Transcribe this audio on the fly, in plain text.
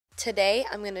Today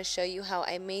I'm going to show you how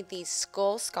I made these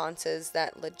skull sconces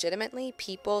that legitimately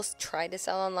people try to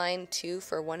sell online, 2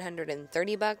 for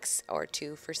 130 bucks or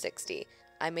 2 for 60.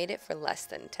 I made it for less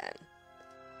than 10.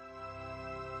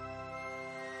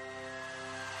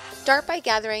 Start by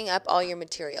gathering up all your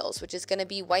materials, which is going to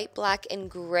be white, black,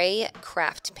 and gray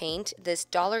craft paint, this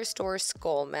dollar store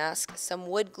skull mask, some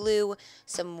wood glue,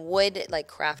 some wood like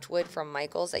craft wood from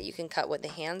Michael's that you can cut with a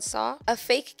handsaw, a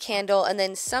fake candle, and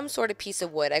then some sort of piece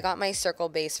of wood. I got my circle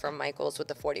base from Michael's with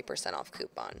a 40% off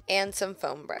coupon, and some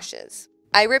foam brushes.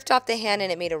 I ripped off the hand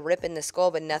and it made a rip in the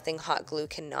skull, but nothing hot glue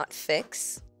cannot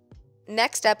fix.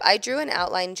 Next up, I drew an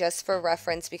outline just for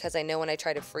reference because I know when I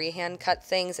try to freehand cut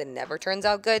things, it never turns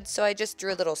out good, so I just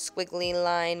drew a little squiggly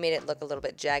line, made it look a little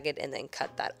bit jagged, and then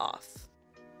cut that off.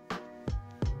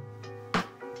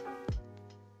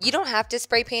 You don't have to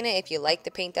spray paint it if you like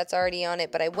the paint that's already on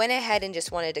it, but I went ahead and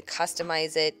just wanted to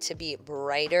customize it to be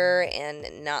brighter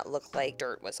and not look like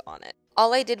dirt was on it.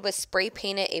 All I did was spray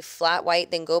paint it a flat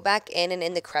white, then go back in, and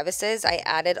in the crevices, I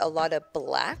added a lot of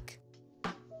black.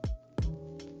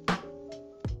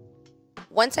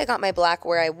 Once I got my black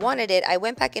where I wanted it, I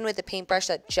went back in with a paintbrush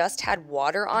that just had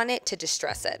water on it to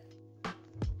distress it.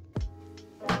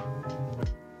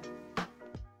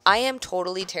 I am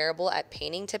totally terrible at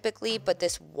painting typically, but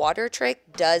this water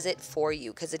trick does it for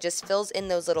you because it just fills in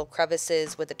those little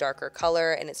crevices with a darker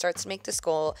color and it starts to make the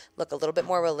skull look a little bit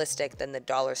more realistic than the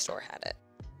dollar store had it.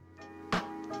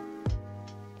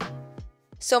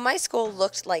 So my skull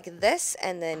looked like this,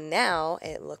 and then now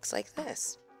it looks like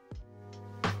this.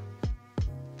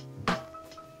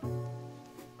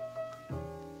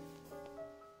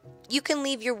 You can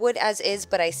leave your wood as is,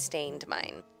 but I stained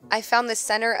mine. I found the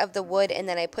center of the wood and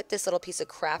then I put this little piece of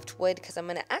craft wood because I'm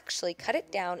going to actually cut it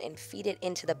down and feed it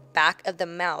into the back of the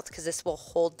mouth because this will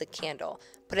hold the candle.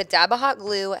 Put a dab of hot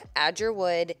glue, add your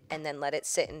wood, and then let it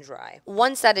sit and dry.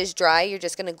 Once that is dry, you're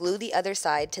just going to glue the other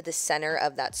side to the center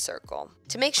of that circle.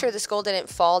 To make sure the skull didn't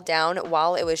fall down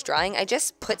while it was drying, I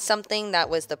just put something that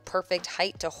was the perfect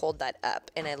height to hold that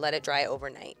up and I let it dry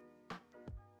overnight.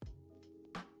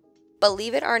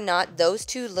 Believe it or not, those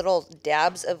two little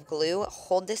dabs of glue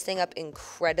hold this thing up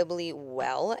incredibly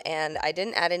well, and I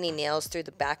didn't add any nails through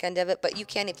the back end of it, but you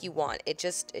can if you want. It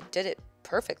did it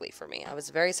perfectly for me. I was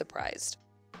very surprised.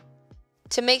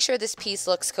 To make sure this piece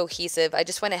looks cohesive, I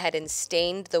just went ahead and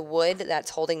stained the wood that's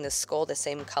holding the skull the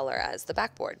same color as the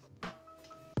backboard.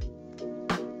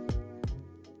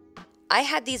 I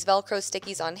had these Velcro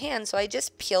stickies on hand, so I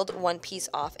just peeled one piece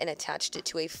off and attached it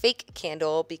to a fake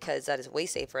candle because that is way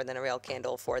safer than a real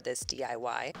candle for this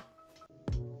DIY.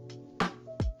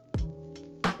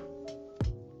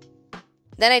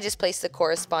 Then I just placed the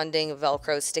corresponding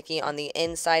Velcro sticky on the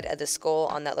inside of the skull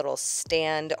on that little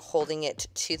stand holding it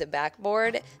to the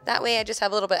backboard. That way I just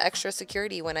have a little bit extra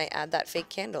security when I add that fake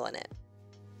candle in it.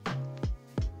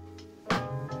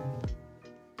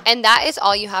 And that is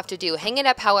all you have to do. Hang it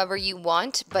up however you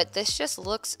want, but this just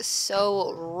looks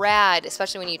so rad,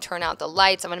 especially when you turn out the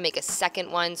lights. I'm going to make a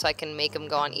second one so I can make them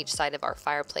go on each side of our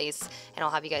fireplace, and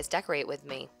I'll have you guys decorate with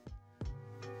me.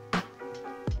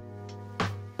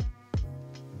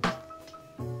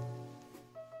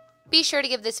 Be sure to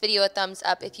give this video a thumbs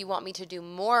up if you want me to do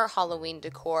more Halloween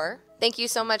decor. Thank you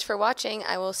so much for watching.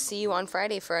 I will see you on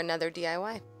Friday for another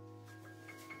DIY.